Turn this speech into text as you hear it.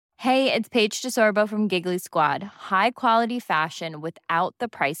Hey, it's Paige DeSorbo from Giggly Squad. High quality fashion without the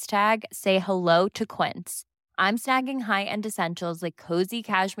price tag. Say hello to Quince. I'm snagging high-end essentials like cozy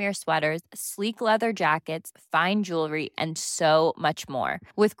cashmere sweaters, sleek leather jackets, fine jewelry, and so much more.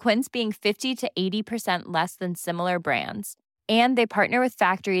 With Quince being 50 to 80% less than similar brands. And they partner with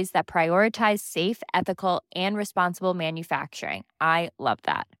factories that prioritize safe, ethical, and responsible manufacturing. I love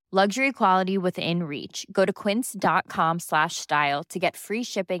that. Luxury quality within reach. Go to quince.com/style to get free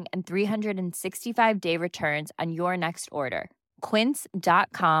shipping and 365-day returns on your next order.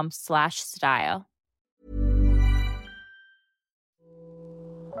 Quince.com/style.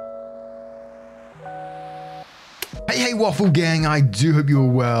 Hey, Waffle Gang, I do hope you're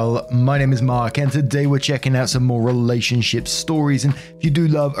well. My name is Mark, and today we're checking out some more relationship stories. And if you do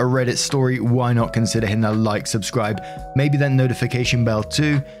love a Reddit story, why not consider hitting that like, subscribe, maybe that notification bell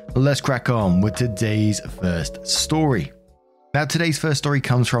too. Let's crack on with today's first story. Now, today's first story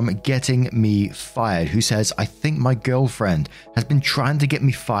comes from Getting Me Fired, who says, I think my girlfriend has been trying to get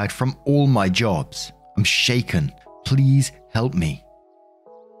me fired from all my jobs. I'm shaken. Please help me.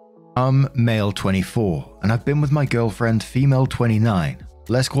 I'm male 24, and I've been with my girlfriend, female 29,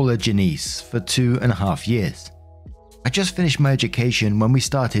 let's call her Janice, for 2.5 years. I just finished my education when we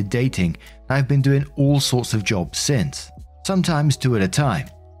started dating, and I've been doing all sorts of jobs since, sometimes 2 at a time.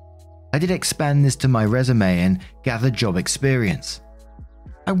 I did expand this to my resume and gather job experience.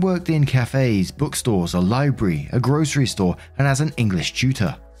 I worked in cafes, bookstores, a library, a grocery store, and as an English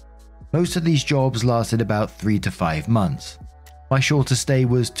tutor. Most of these jobs lasted about 3 to 5 months. My shortest stay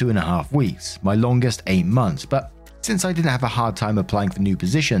was 2.5 weeks, my longest 8 months, but since I didn't have a hard time applying for new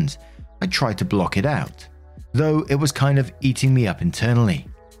positions, I tried to block it out, though it was kind of eating me up internally.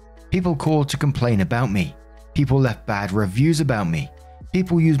 People called to complain about me. People left bad reviews about me.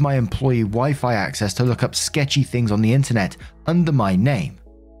 People used my employee Wi-Fi access to look up sketchy things on the internet under my name.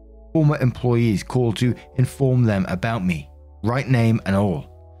 Former employees called to inform them about me, right name and all,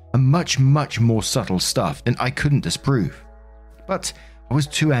 and much more subtle stuff than I couldn't disprove. But I was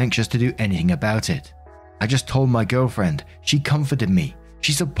too anxious to do anything about it. I just told my girlfriend. She comforted me.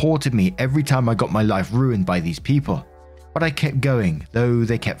 She supported me every time I got my life ruined by these people. But I kept going, though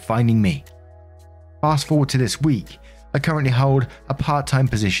they kept finding me. Fast forward to this week, I currently hold a part-time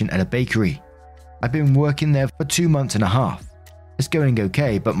position at a bakery. I've been working there for 2.5 months. It's going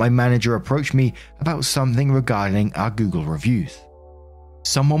okay, but my manager approached me about something regarding our Google reviews.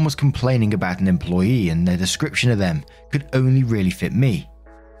 Someone was complaining about an employee and their description of them could only really fit me.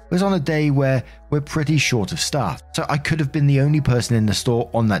 It was on a day where we're pretty short of staff, so I could have been the only person in the store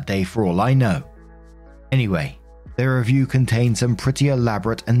on that day for all I know. Anyway, their review contained some pretty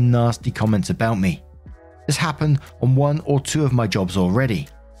elaborate and nasty comments about me. This happened on 1 or 2 of my jobs already.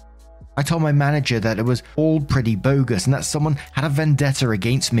 I told my manager that it was all pretty bogus and that someone had a vendetta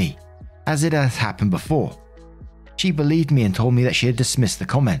against me, as it has happened before. She believed me and told me that she had dismissed the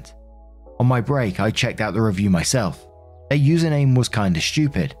comment. On my break, I checked out the review myself. Their username was kinda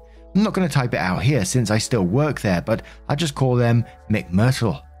stupid. I'm not going to type it out here since I still work there, but I just call them Mick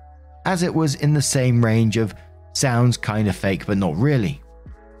Myrtle, as it was in the same range of sounds kinda fake but not really.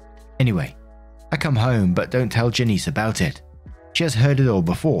 Anyway, I come home but don't tell Janice about it. She has heard it all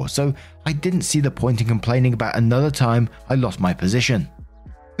before, so I didn't see the point in complaining about another time I lost my position.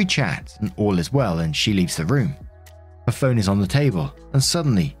 We chat and all is well and she leaves the room. Her phone is on the table, and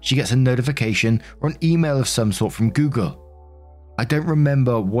suddenly she gets a notification or an email of some sort from Google. I don't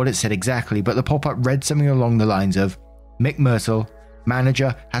remember what it said exactly, but the pop-up read something along the lines of, Mick Myrtle,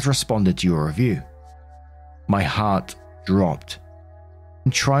 manager has responded to your review. My heart dropped.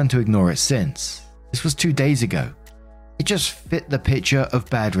 I'm trying to ignore it since. This was 2 days ago. It just fit the picture of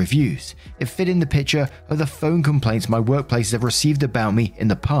bad reviews. It fit in the picture of the phone complaints my workplaces have received about me in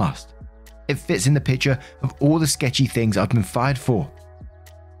the past. It fits in the picture of all the sketchy things I've been fired for.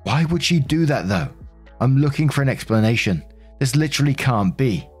 Why would she do that though? I'm looking for an explanation. This literally can't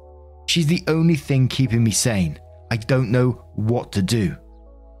be. She's the only thing keeping me sane. I don't know what to do.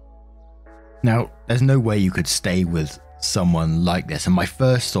 Now, there's no way you could stay with someone like this, and my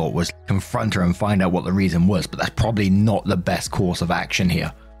first thought was confront her and find out what the reason was, but that's probably not the best course of action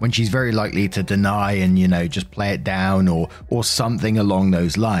here, when she's very likely to deny and, just play it down or something along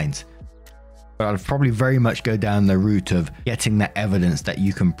those lines. But I'd probably very much go down the route of getting that evidence that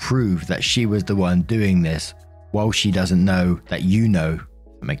you can prove that she was the one doing this while she doesn't know that you know.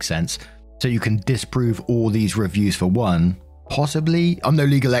 That makes sense. So you can disprove all these reviews for one, possibly, I'm no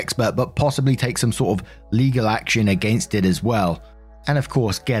legal expert, but possibly take some sort of legal action against it as well. And of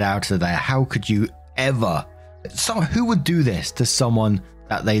course, get out of there. How could you ever? Who would do this to someone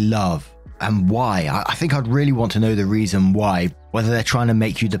that they love? And why? I think I'd really want to know the reason why. Whether they're trying to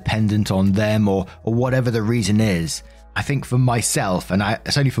make you dependent on them or whatever the reason is, I think for myself, and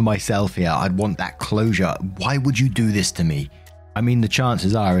it's only for myself here, I'd want that closure. Why would you do this to me? I mean, the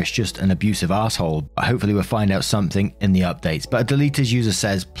chances are it's just an abusive asshole, but hopefully we'll find out something in the updates. But a Deleted user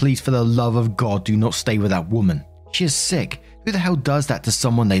says, please for the love of God, do not stay with that woman. She is sick. Who the hell does that to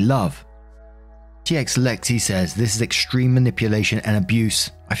someone they love? TX Lexi says, this is extreme manipulation and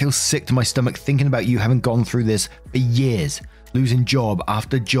abuse. I feel sick to my stomach thinking about you having gone through this for years, losing job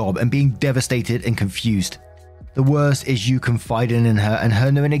after job and being devastated and confused. The worst is you confiding in her and her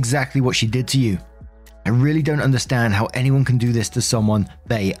knowing exactly what she did to you. I really don't understand how anyone can do this to someone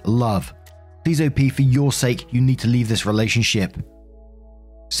they love. Please OP, for your sake, you need to leave this relationship.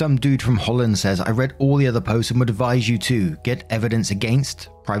 Some dude from Holland says, I read all the other posts and would advise you to get evidence against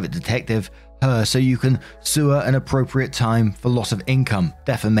private detective her so you can sue her an appropriate time for loss of income,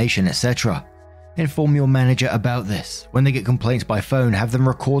 defamation, etc. Inform your manager about this. When they get complaints by phone, have them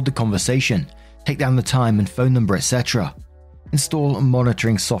record the conversation, take down the time and phone number, etc. Install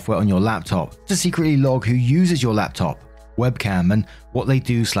monitoring software on your laptop to secretly log who uses your laptop, webcam, and what they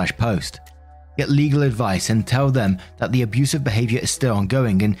do/post. Get legal advice and tell them that the abusive behavior is still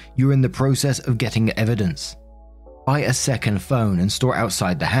ongoing and you're in the process of getting evidence. Buy a second phone and store it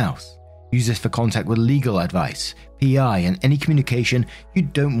outside the house. Use this for contact with legal advice, PI, and any communication you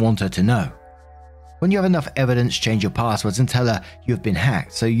don't want her to know. When you have enough evidence, change your passwords and tell her you have been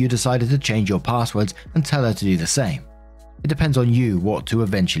hacked, so you decided to change your passwords and tell her to do the same. It depends on you what to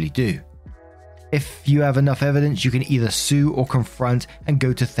eventually do. If you have enough evidence, you can either sue or confront and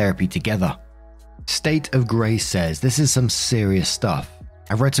go to therapy together. State of Grace says, this is some serious stuff.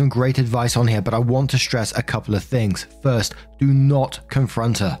 I've read some great advice on here, but I want to stress a couple of things. First, do not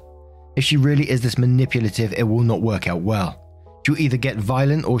confront her. If she really is this manipulative, it will not work out well. She'll either get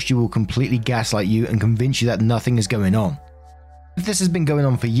violent or she will completely gaslight you and convince you that nothing is going on. If this has been going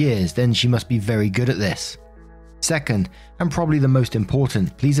on for years, then she must be very good at this. Second, and probably the most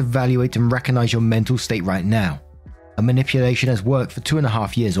important, please evaluate and recognize your mental state right now. Her manipulation has worked for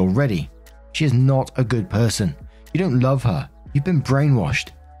 2.5 years already. She is not a good person. You don't love her. You've been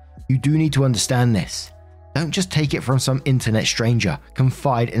brainwashed. You do need to understand this. Don't just take it from some internet stranger.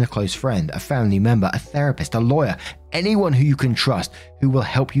 Confide in a close friend, a family member, a therapist, a lawyer, anyone who you can trust who will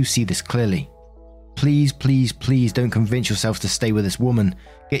help you see this clearly. Please, please, please don't convince yourself to stay with this woman.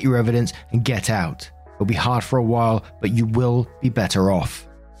 Get your evidence and get out. It'll be hard for a while, but you will be better off.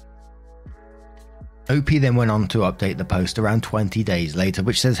 OP then went on to update the post around 20 days later,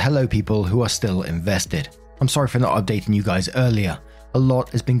 which says, hello people who are still invested. I'm sorry for not updating you guys earlier. A lot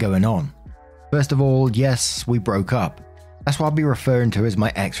has been going on. First of all, yes, we broke up. That's what I'll be referring to as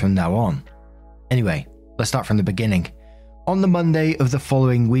my ex from now on. Anyway, let's start from the beginning. On the Monday of the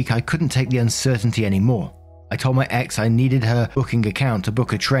following week, I couldn't take the uncertainty anymore. I told my ex I needed her booking account to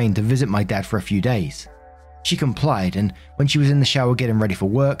book a train to visit my dad for a few days. She complied, and when she was in the shower getting ready for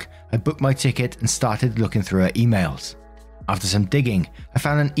work, I booked my ticket and started looking through her emails. After some digging, I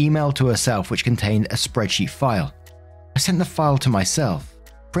found an email to herself which contained a spreadsheet file. I sent the file to myself,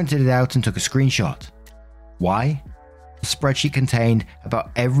 printed it out and took a screenshot. Why? The spreadsheet contained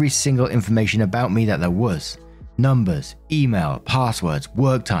about every single information about me that there was. Numbers, email, passwords,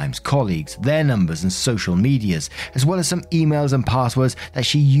 work times, colleagues, their numbers and social medias, as well as some emails and passwords that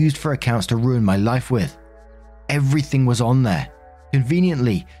she used for accounts to ruin my life with. Everything was on there,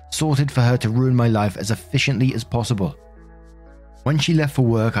 conveniently sorted for her to ruin my life as efficiently as possible. When she left for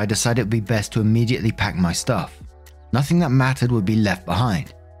work, I decided it would be best to immediately pack my stuff. Nothing that mattered would be left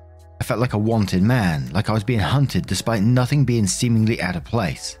behind. I felt like a wanted man, like I was being hunted despite nothing being seemingly out of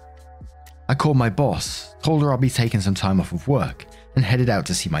place. I called my boss, told her I'll be taking some time off of work, and headed out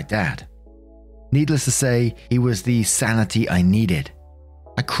to see my dad. Needless to say, he was the sanity I needed.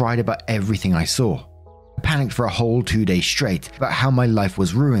 I cried about everything I saw. I panicked for a whole 2 days straight about how my life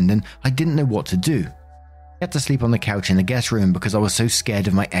was ruined and I didn't know what to do. I had to sleep on the couch in the guest room because I was so scared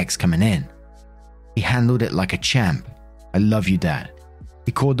of my ex coming in. He handled it like a champ. I love you, Dad.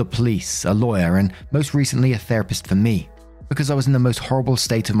 He called the police, a lawyer, and most recently a therapist for me, because I was in the most horrible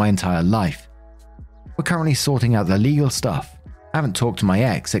state of my entire life. We're currently sorting out the legal stuff. I haven't talked to my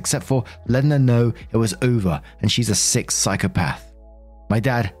ex except for letting her know it was over and she's a sick psychopath. My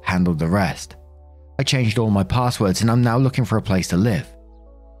dad handled the rest. I changed all my passwords and I'm now looking for a place to live.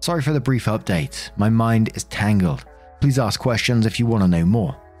 Sorry for the brief update. My mind is tangled. Please ask questions if you want to know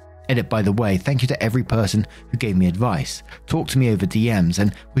more. Edit, by the way, thank you to every person who gave me advice, talked to me over DMs,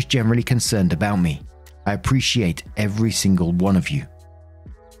 and was generally concerned about me. I appreciate every single one of you.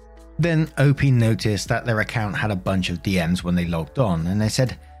 Then OP noticed that their account had a bunch of DMs when they logged on, and they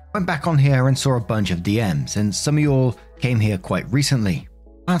said, went back on here and saw a bunch of DMs, and some of you all Came here quite recently.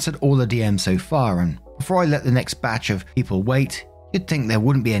 Answered all the DMs so far, and before I let the next batch of people wait, you'd think there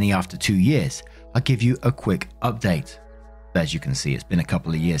wouldn't be any after 2 years. I'll give you a quick update. As you can see, it's been a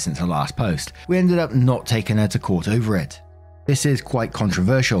couple of years since the last post. We ended up not taking her to court over it. This is quite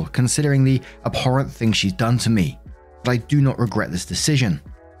controversial, considering the abhorrent thing she's done to me, but I do not regret this decision.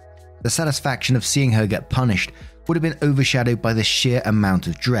 The satisfaction of seeing her get punished would have been overshadowed by the sheer amount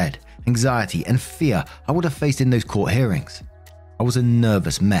of dread, anxiety, and fear I would have faced in those court hearings. I was a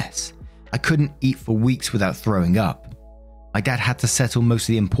nervous mess. I couldn't eat for weeks without throwing up. My dad had to settle most of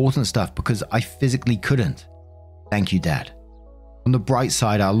the important stuff because I physically couldn't. Thank you, Dad. On the bright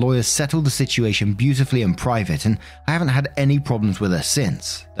side, our lawyers settled the situation beautifully in private, and I haven't had any problems with her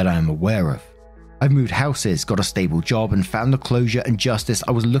since, that I am aware of. I've moved houses, got a stable job, and found the closure and justice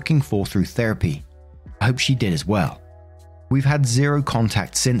I was looking for through therapy. I hope she did as well. We've had zero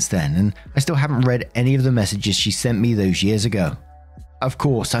contact since then, and I still haven't read any of the messages she sent me those years ago. Of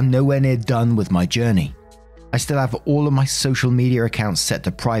course, I'm nowhere near done with my journey. I still have all of my social media accounts set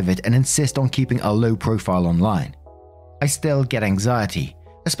to private and insist on keeping a low profile online. I still get anxiety,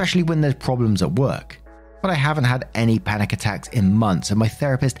 especially when there's problems at work, but I haven't had any panic attacks in months and my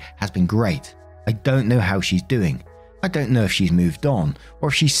therapist has been great. I don't know how she's doing. I don't know if she's moved on or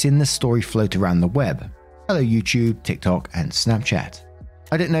if she's seen this story float around the web. Hello YouTube, TikTok and Snapchat.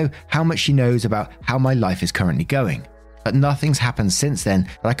 I don't know how much she knows about how my life is currently going, but nothing's happened since then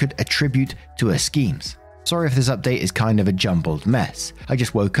that I could attribute to her schemes. Sorry if this update is kind of a jumbled mess. I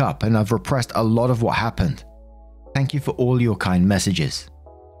just woke up and I've repressed a lot of what happened. Thank you for all your kind messages.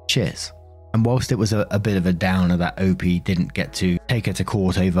 Cheers. And whilst it was a bit of a downer that OP didn't get to take her to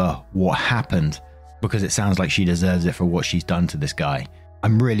court over what happened, because it sounds like she deserves it for what she's done to this guy,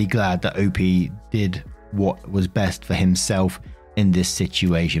 I'm really glad that OP did what was best for himself in this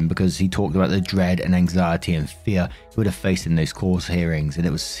situation, because he talked about the dread and anxiety and fear he would have faced in those court hearings, and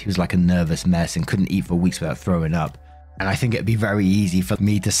he was like a nervous mess and couldn't eat for weeks without throwing up. And I think it'd be very easy for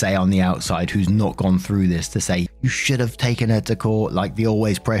me to say on the outside, who's not gone through this, to say, you should have taken her to court, like the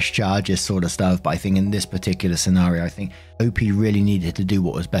always press charges sort of stuff. But I think in this particular scenario, I think OP really needed to do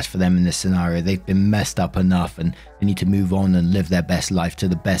what was best for them in this scenario. They've been messed up enough and they need to move on and live their best life to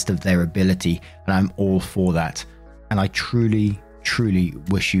the best of their ability. And I'm all for that. And I truly, truly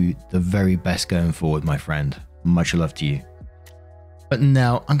wish you the very best going forward, my friend. Much love to you. But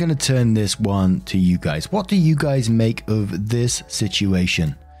now I'm going to turn this one to you guys. What do you guys make of this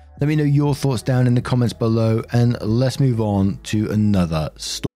situation? Let me know your thoughts down in the comments below, and let's move on to another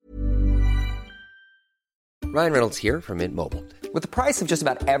story. Ryan Reynolds here from Mint Mobile. With the price of just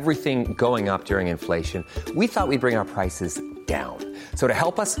about everything going up during inflation, we thought we'd bring our prices down. So to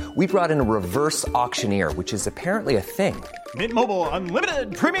help us, we brought in a reverse auctioneer, which is apparently a thing. Mint Mobile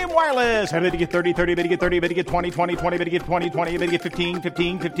Unlimited Premium Wireless. How to get 30, 30, how to get 30, how to get 20, 20, 20, how to get 20, 20, how to get 15,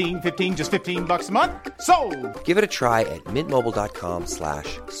 15, 15, 15, just $15 a month? Sold! Give it a try at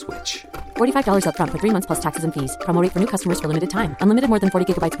mintmobile.com/switch. $45 up front for 3 months plus taxes and fees. Promo rate for new customers for limited time. Unlimited more than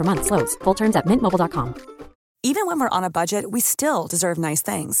 40 gigabytes per month. Slows full terms at mintmobile.com. Even when we're on a budget, we still deserve nice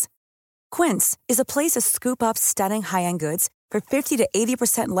things. Quince is a place to scoop up stunning high-end goods for 50 to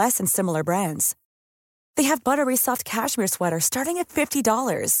 80% less than similar brands. They have buttery soft cashmere sweaters starting at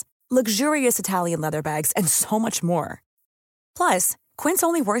 $50, luxurious Italian leather bags, and so much more. Plus, Quince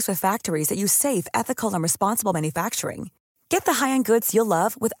only works with factories that use safe, ethical, and responsible manufacturing. Get the high-end goods you'll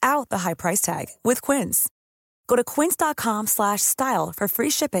love without the high price tag with Quince. Go to quince.com/style for free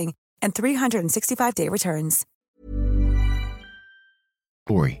shipping and 365-day returns.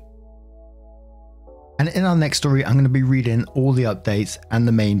 Story. And in our next story, I'm going to be reading all the updates and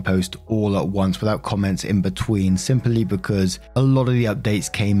the main post all at once without comments in between, simply because a lot of the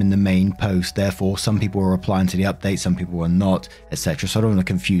updates came in the main post. Therefore, some people were replying to the updates, some people were not, etc. So I don't want to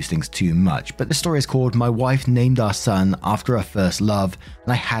confuse things too much. But the story is called "My Wife Named Our Son After Her First Love,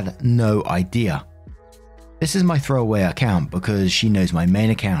 and I Had No Idea." This is my throwaway account because she knows my main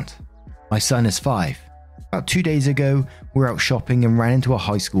account. My son is 5. About 2 days ago, we were out shopping and ran into a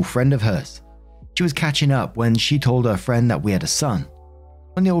high school friend of hers. She was catching up when she told her friend that we had a son.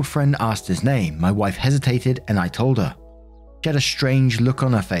 When the old friend asked his name, my wife hesitated and I told her. She had a strange look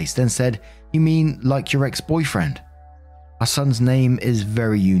on her face, then said, "You mean like your ex-boyfriend?" Our son's name is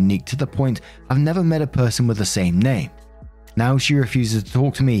very unique to the point I've never met a person with the same name. Now she refuses to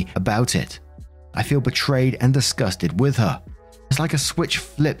talk to me about it. I feel betrayed and disgusted with her. It's like a switch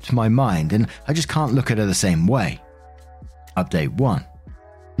flipped my mind and I just can't look at her the same way. Update 1.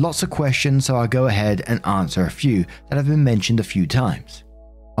 Lots of questions, so I'll go ahead and answer a few that have been mentioned a few times.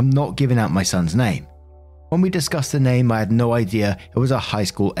 I'm not giving out my son's name. When we discussed the name, I had no idea it was a high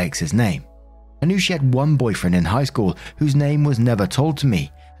school ex's name. I knew she had one boyfriend in high school whose name was never told to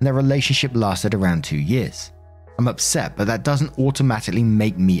me, and their relationship lasted around 2 years. I'm upset, but that doesn't automatically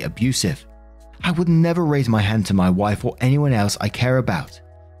make me abusive. I would never raise my hand to my wife or anyone else I care about.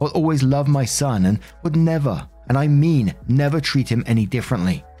 I will always love my son and would never, and I mean never, treat him any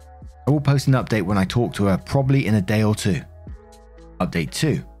differently. I will post an update when I talk to her, probably in a day or two. Update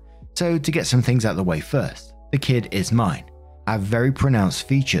 2. So to get some things out of the way first, the kid is mine. I have very pronounced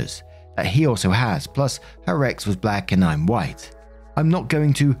features that he also has, plus her ex was black and I'm white. I'm not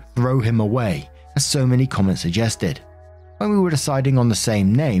going to throw him away, as so many comments suggested. When we were deciding on the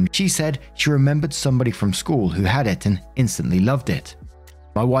same name, she said she remembered somebody from school who had it and instantly loved it.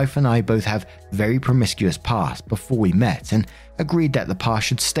 My wife and I both have very promiscuous past before we met and agreed that the past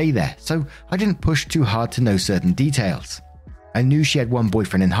should stay there, so I didn't push too hard to know certain details. I knew she had one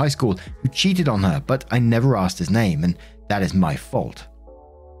boyfriend in high school who cheated on her, but I never asked his name, and that is my fault.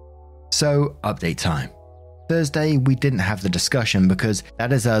 So, update time. Thursday, we didn't have the discussion because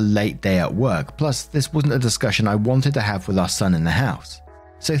that is a late day at work, plus this wasn't a discussion I wanted to have with our son in the house.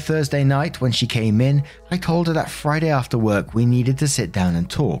 So Thursday night when she came in, I told her that Friday after work we needed to sit down and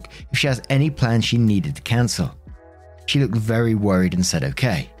talk if she has any plans she needed to cancel. She looked very worried and said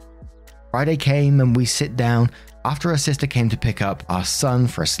okay. Friday came and we sit down after her sister came to pick up our son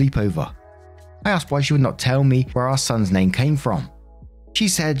for a sleepover. I asked why she would not tell me where our son's name came from. She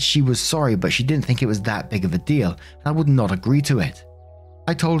said she was sorry, but she didn't think it was that big of a deal and I would not agree to it.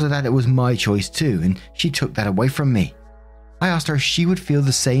 I told her that it was my choice too, and she took that away from me. I asked her if she would feel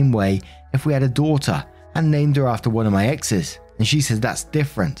the same way if we had a daughter and named her after one of my exes, and she says that's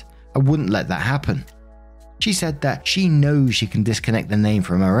different. I wouldn't let that happen. She said that she knows she can disconnect the name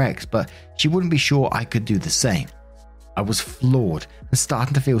from her ex, but she wouldn't be sure I could do the same. I was floored and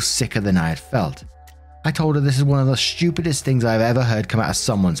starting to feel sicker than I had felt. I told her this is one of the stupidest things I've ever heard come out of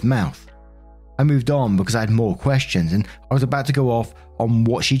someone's mouth. I moved on because I had more questions and I was about to go off on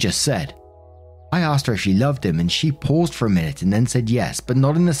what she just said. I asked her if she loved him and she paused for a minute and then said yes, but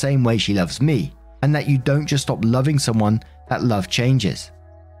not in the same way she loves me, and that you don't just stop loving someone, that love changes.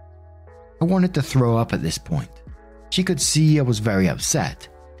 I wanted to throw up at this point. She could see I was very upset.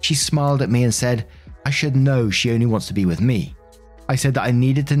 She smiled at me and said, I should know she only wants to be with me. I said that I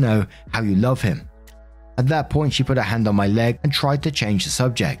needed to know how you love him. At that point, she put her hand on my leg and tried to change the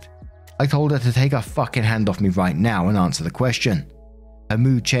subject. I told her to take her fucking hand off me right now and answer the question. Her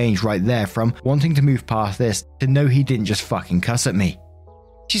mood changed right there from wanting to move past this to know he didn't just fucking cuss at me.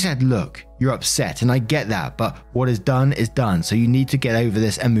 She said, look, you're upset and I get that, but what is done, so you need to get over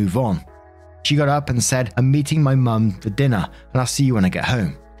this and move on. She got up and said, I'm meeting my mum for dinner and I'll see you when I get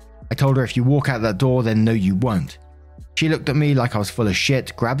home. I told her if you walk out that door, then no you won't. She looked at me like I was full of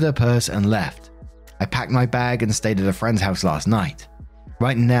shit, grabbed her purse and left. I packed my bag and stayed at a friend's house last night.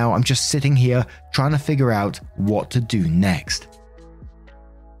 Right now, I'm just sitting here trying to figure out what to do next.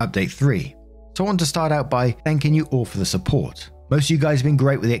 Update 3. So I want to start out by thanking you all for the support. Most of you guys have been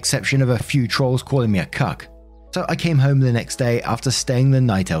great with the exception of a few trolls calling me a cuck. So I came home the next day after staying the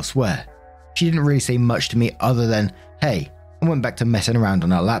night elsewhere. She didn't really say much to me other than, hey, and went back to messing around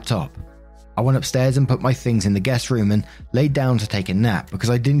on her laptop. I went upstairs and put my things in the guest room and laid down to take a nap because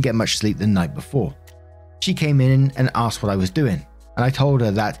I didn't get much sleep the night before. She came in and asked what I was doing, and I told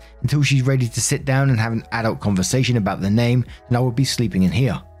her that until she's ready to sit down and have an adult conversation about the name, then I would be sleeping in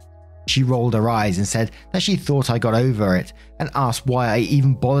here. She rolled her eyes and said that she thought I got over it and asked why I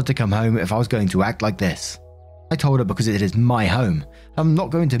even bothered to come home if I was going to act like this. I told her because it is my home. I'm not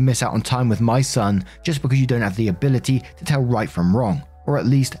going to miss out on time with my son just because you don't have the ability to tell right from wrong, or at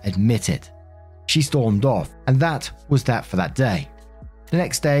least admit it. She stormed off, and that was that for that day. The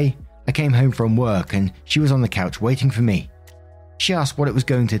next day, I came home from work and she was on the couch waiting for me. She asked what it was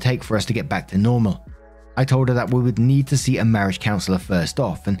going to take for us to get back to normal. I told her that we would need to see a marriage counselor first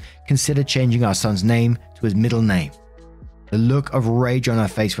off and consider changing our son's name to his middle name. The look of rage on her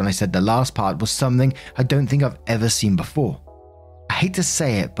face when I said the last part was something I don't think I've ever seen before. I hate to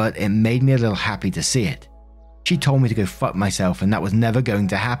say it, but it made me a little happy to see it. She told me to go fuck myself and that was never going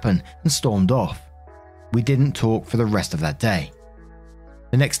to happen and stormed off. We didn't talk for the rest of that day.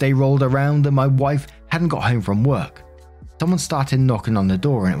 The next day rolled around and my wife hadn't got home from work. Someone started knocking on the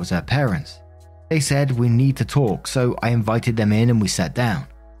door and it was her parents. They said we need to talk, so I invited them in and we sat down.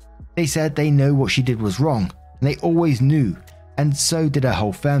 They said they know what she did was wrong and they always knew, and so did her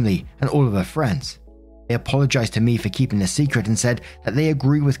whole family and all of her friends. They apologized to me for keeping a secret and said that they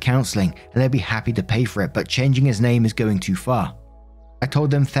agree with counseling and they'd be happy to pay for it, but changing his name is going too far. I told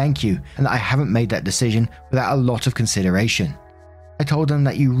them thank you and that I haven't made that decision without a lot of consideration. I told them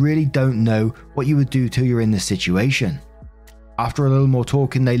that you really don't know what you would do till you're in this situation. After a little more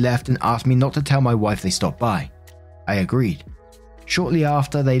talking, they left and asked me not to tell my wife they stopped by. I agreed. Shortly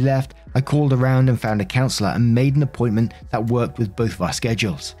after they left, I called around and found a counsellor and made an appointment that worked with both of our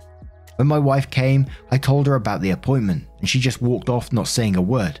schedules. When my wife came, I told her about the appointment and she just walked off not saying a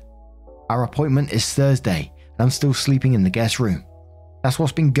word. Our appointment is Thursday and I'm still sleeping in the guest room. That's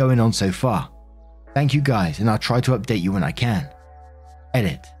what's been going on so far. Thank you guys, and I'll try to update you when I can.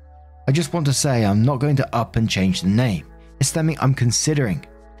 Edit. I just want to say I'm not going to up and change the name. It's something I'm considering.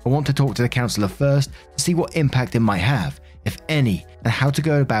 I want to talk to the counsellor first to see what impact it might have, if any, and how to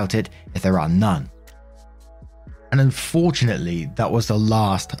go about it if there are none. And unfortunately, that was the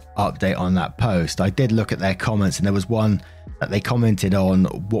last update on that post. I did look at their comments, and there was one that they commented on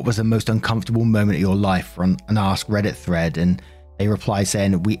what was the most uncomfortable moment of your life from an Ask Reddit thread, and they replied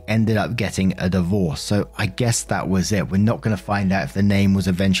saying we ended up getting a divorce. So I guess that was it. We're not going to find out if the name was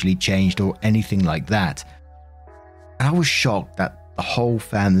eventually changed or anything like that. And I was shocked that the whole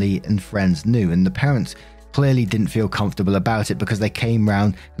family and friends knew, and the parents clearly didn't feel comfortable about it because they came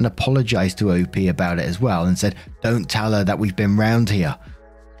round and apologized to OP about it as well and said, don't tell her that we've been round here.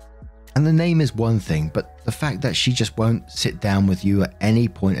 And the name is one thing, but the fact that she just won't sit down with you at any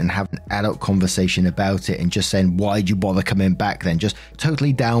point and have an adult conversation about it and just saying, why'd you bother coming back then? Just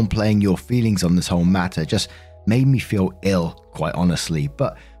totally downplaying your feelings on this whole matter just made me feel ill, quite honestly.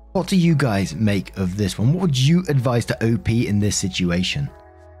 But what do you guys make of this one? What would you advise to OP in this situation?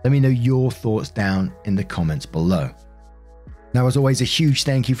 Let me know your thoughts down in the comments below. Now, as always, a huge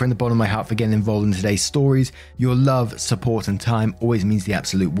thank you from the bottom of my heart for getting involved in today's stories. Your love, support, and time always means the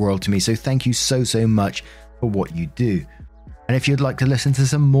absolute world to me, so thank you so much for what you do. And if you'd like to listen to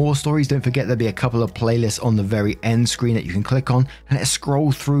some more stories, don't forget there'll be a couple of playlists on the very end screen that you can click on, and it'll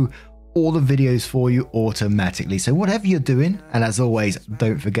scroll through all the videos for you automatically. So whatever you're doing, and as always,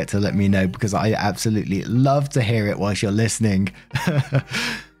 don't forget to let me know because I absolutely love to hear it whilst you're listening.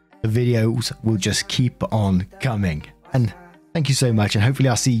 The videos will just keep on coming. And thank you so much, and hopefully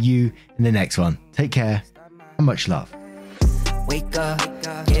I'll see you in the next one. Take care, and much love. Wake up,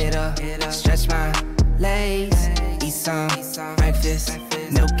 get up, stretch my legs, eat some breakfast,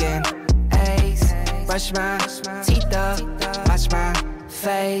 milk and eggs, brush my teeth up, wash my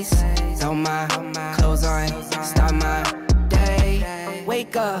face, throw my clothes on, start my day.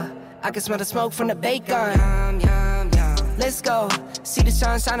 Wake up, I can smell the smoke from the bacon. Let's go, see the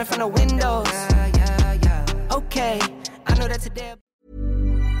sun shining from the windows. Okay, I know that today.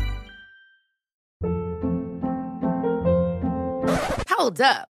 Hold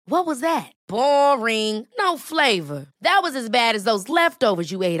up. What was that? Boring. No flavor. That was as bad as those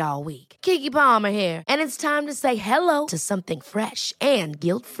leftovers you ate all week. Keke Palmer here. And it's time to say hello to something fresh and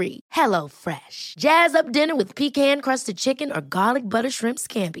guilt-free. Hello Fresh. Jazz up dinner with pecan-crusted chicken or garlic butter shrimp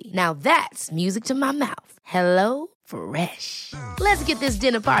scampi. Now that's music to my mouth. Hello Fresh. Let's get this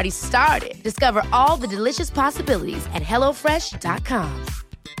dinner party started. Discover all the delicious possibilities at HelloFresh.com.